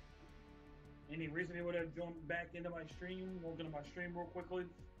 Any reason they would have jumped back into my stream? We'll get into my stream real quickly.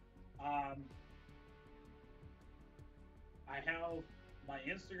 I have my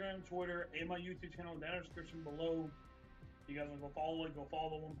Instagram, Twitter, and my YouTube channel down in the description below. If you guys want to go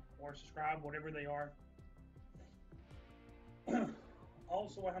follow them or subscribe, whatever they are.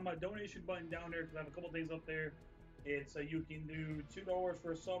 Also, I have my donation button down there because I have a couple things up there. It's you can do $2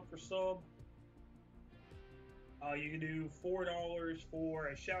 for a sub. You can do $4 for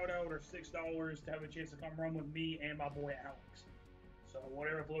a shout out or $6 to have a chance to come run with me and my boy Alex. So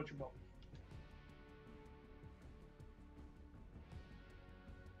whatever floats your boat.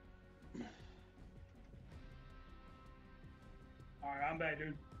 All right, I'm back,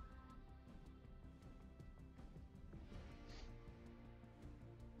 dude.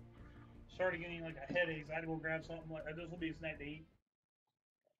 Started getting like a headache. So I had to go grab something. Like this will be a snack to eat.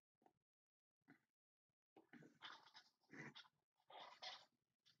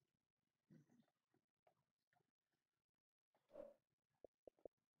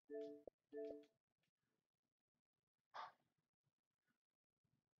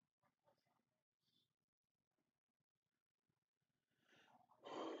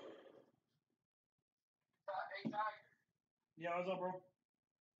 Hey, Tiger. Yeah, what's up, bro?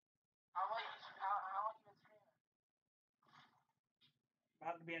 How long you been streaming?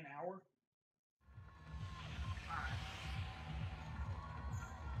 About to be an hour. Alright.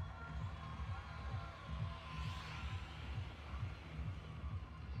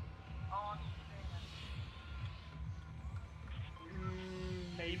 How long you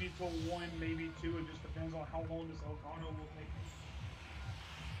streaming? Maybe till 1, maybe 2. It just depends on how long this Elgato will take me.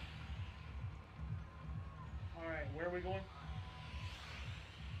 All right, where are we going?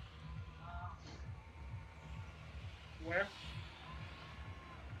 Where?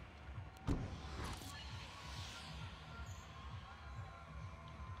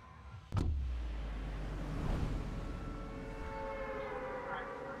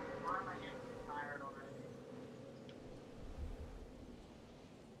 Why am I getting tired already?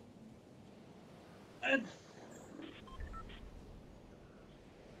 And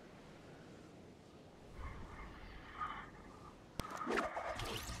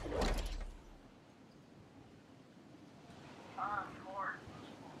Of course.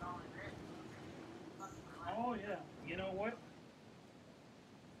 People don't agree. oh yeah, you know what?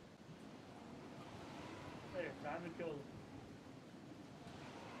 There, time to kill them.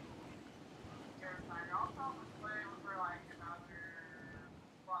 I also was playing for like another.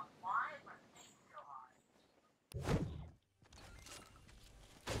 But why is my ping so high?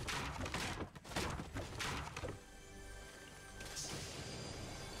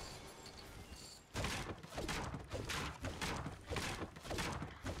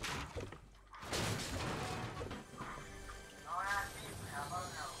 Don't ask me for help. I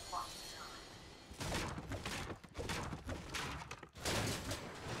don't know. Fuck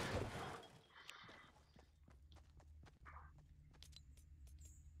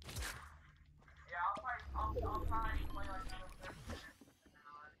yeah, I'll try and play like another 30 minutes an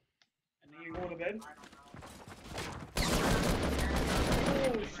hour. And then you go to bed. I don't know.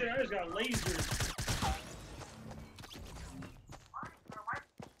 Oh shit! I just got lasers.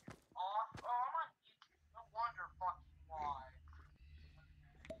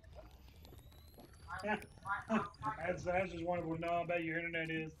 That's just wonderful. No, I bet your internet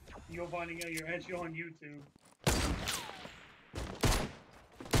is. You'll find you're actually on YouTube.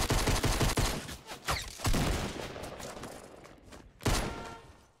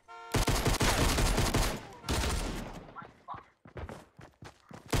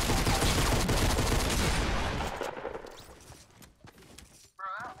 Bro,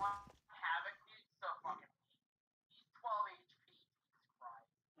 that one Havoc dude's so fucking weak. He's 12 HP, Jesus Christ.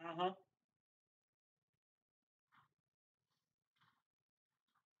 Uh-huh.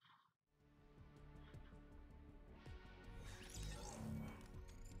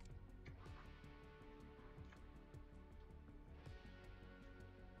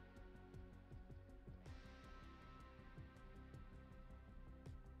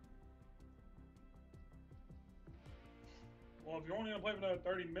 Well, if you're only gonna play for another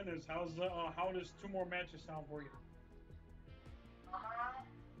 30 minutes, how does 2 more matches sound for you?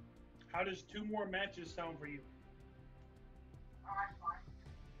 How does 2 more matches sound for you? Alright, fine.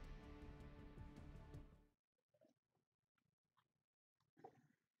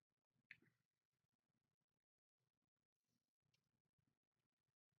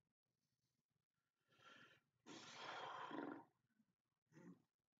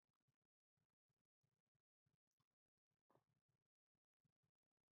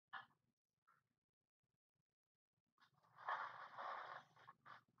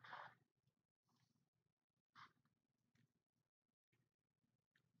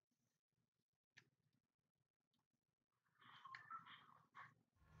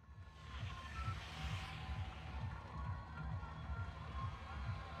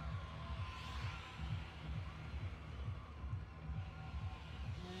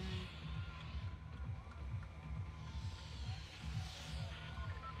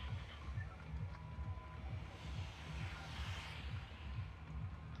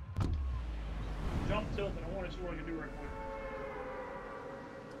 tilted. I want to see what I can do right quick.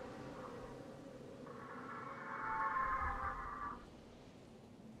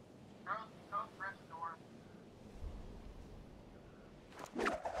 Go through the door.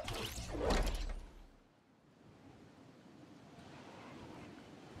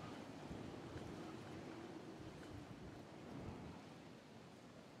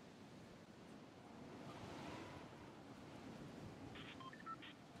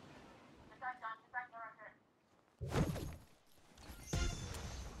 Get that gun right there.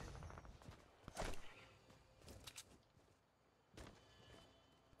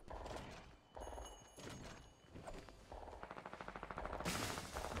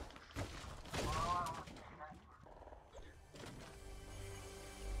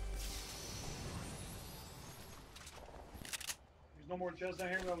 There's no more chests down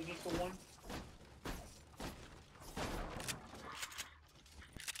here. That was just the one.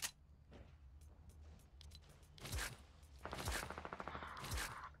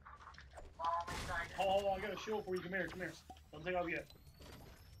 Oh, I got a shield for you. Come here, come here. Don't take off yet.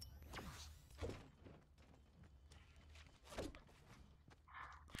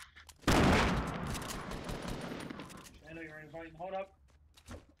 I know you're ready to fight. Hold up.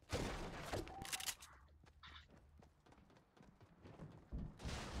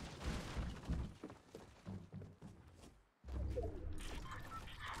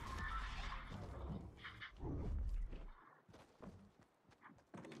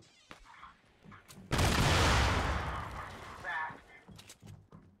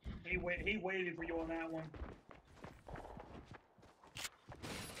 He waited for you on that one.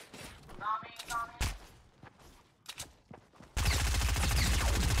 Not me.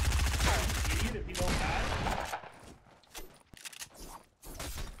 Idiot, if you don't die.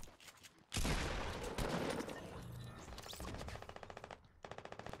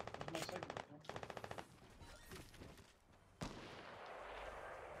 Where's my second?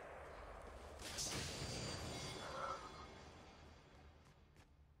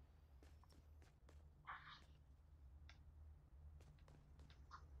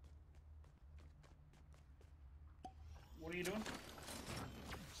 What are you doing?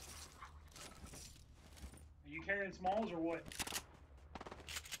 Are you carrying smalls or what?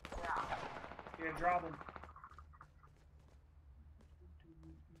 Yeah. Yeah, drop them.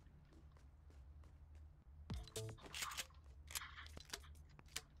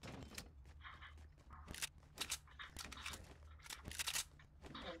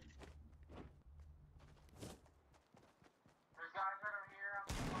 There's guys right over here.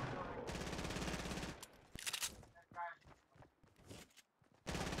 There's guys.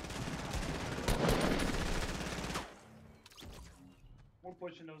 We're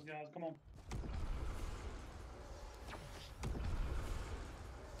pushing those guys. Come on.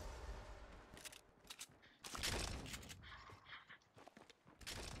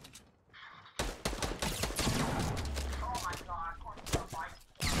 Oh my god, of course it's a bike.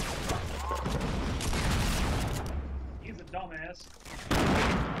 He's a dumbass.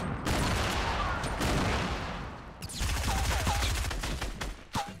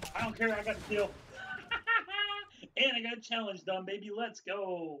 I don't care. I got the kill. And I got a challenge done, baby. Let's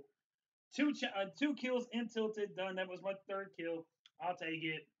go. Two kills in tilted done. That was my third kill. I'll take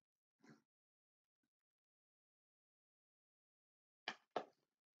it.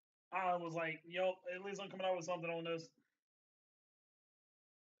 I was like, yo, at least I'm coming out with something on this.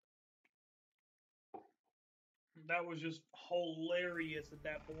 That was just hilarious at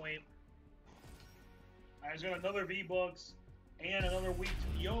that point. I just got another V-Bucks and another week.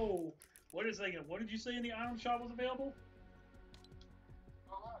 Yo, wait a second. What did you say in the item shop was available?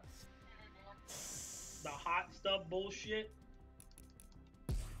 Oh, look. The hot stuff bullshit.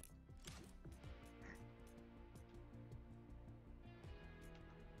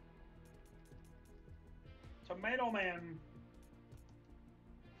 Tomato Man.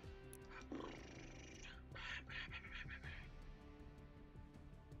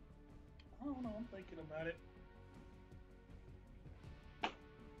 I don't know. I'm thinking about it.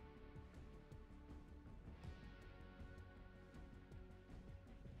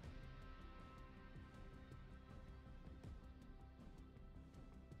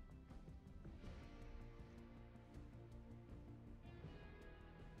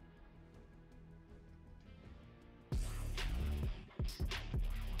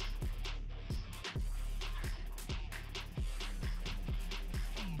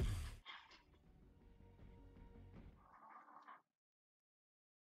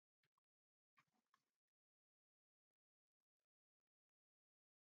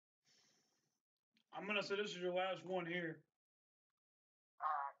 I'm gonna say this is your last one here.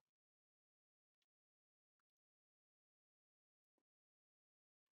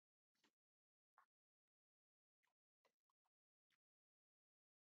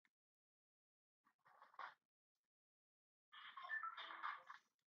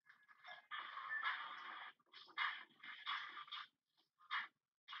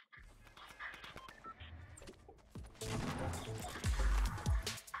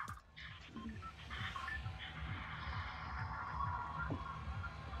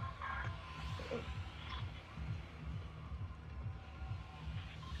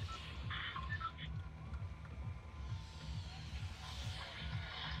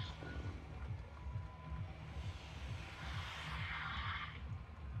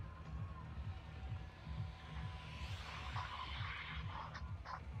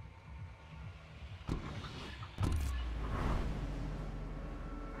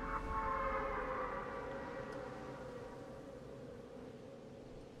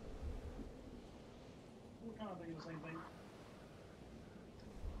 the same thing.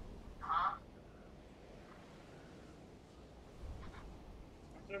 Huh?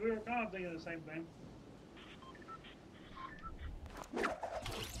 I said we were kind of thinking the same thing. There's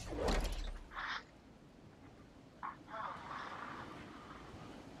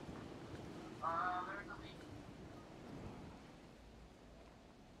a leak.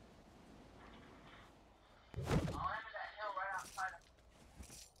 I'll land at that hill right outside of.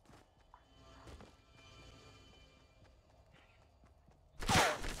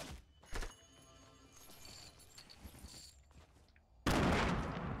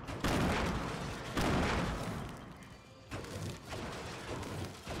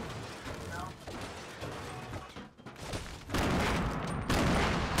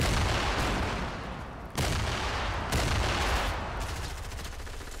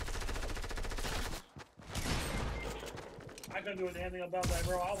 I couldn't do anything about that,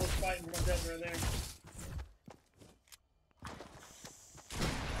 bro. I was fighting for my death right there.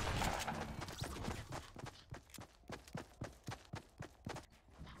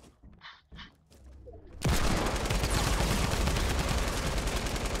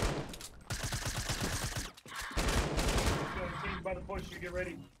 Team's about to push you. Get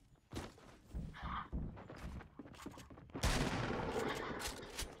ready.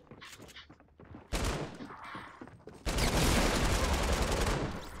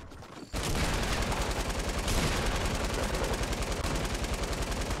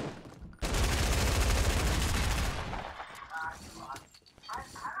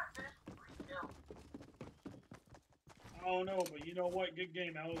 I don't know, but you know what? Good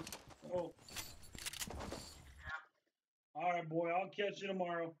game, Alex. Oh. All right, boy. I'll catch you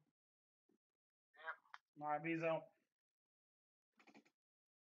tomorrow. All right, peace out.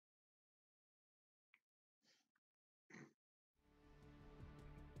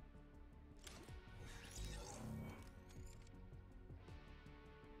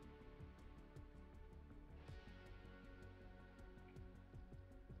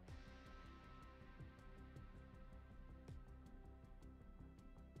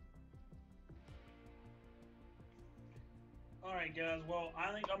 All right, guys. Well,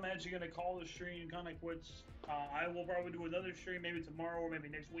 I think I'm actually gonna call the stream kind of quits. I will probably do another stream maybe tomorrow or maybe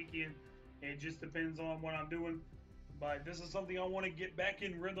next weekend. It just depends on what I'm doing. But this is something I want to get back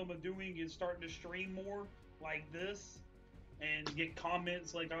in rhythm of doing and starting to stream more like this and get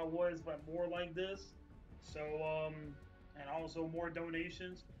comments like I was, but more like this. So, and also more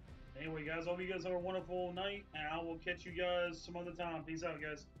donations. Anyway, guys, hope you guys have a wonderful night, and I will catch you guys some other time. Peace out,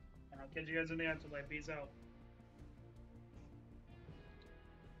 guys. And I'll catch you guys in the afterlife. Peace out.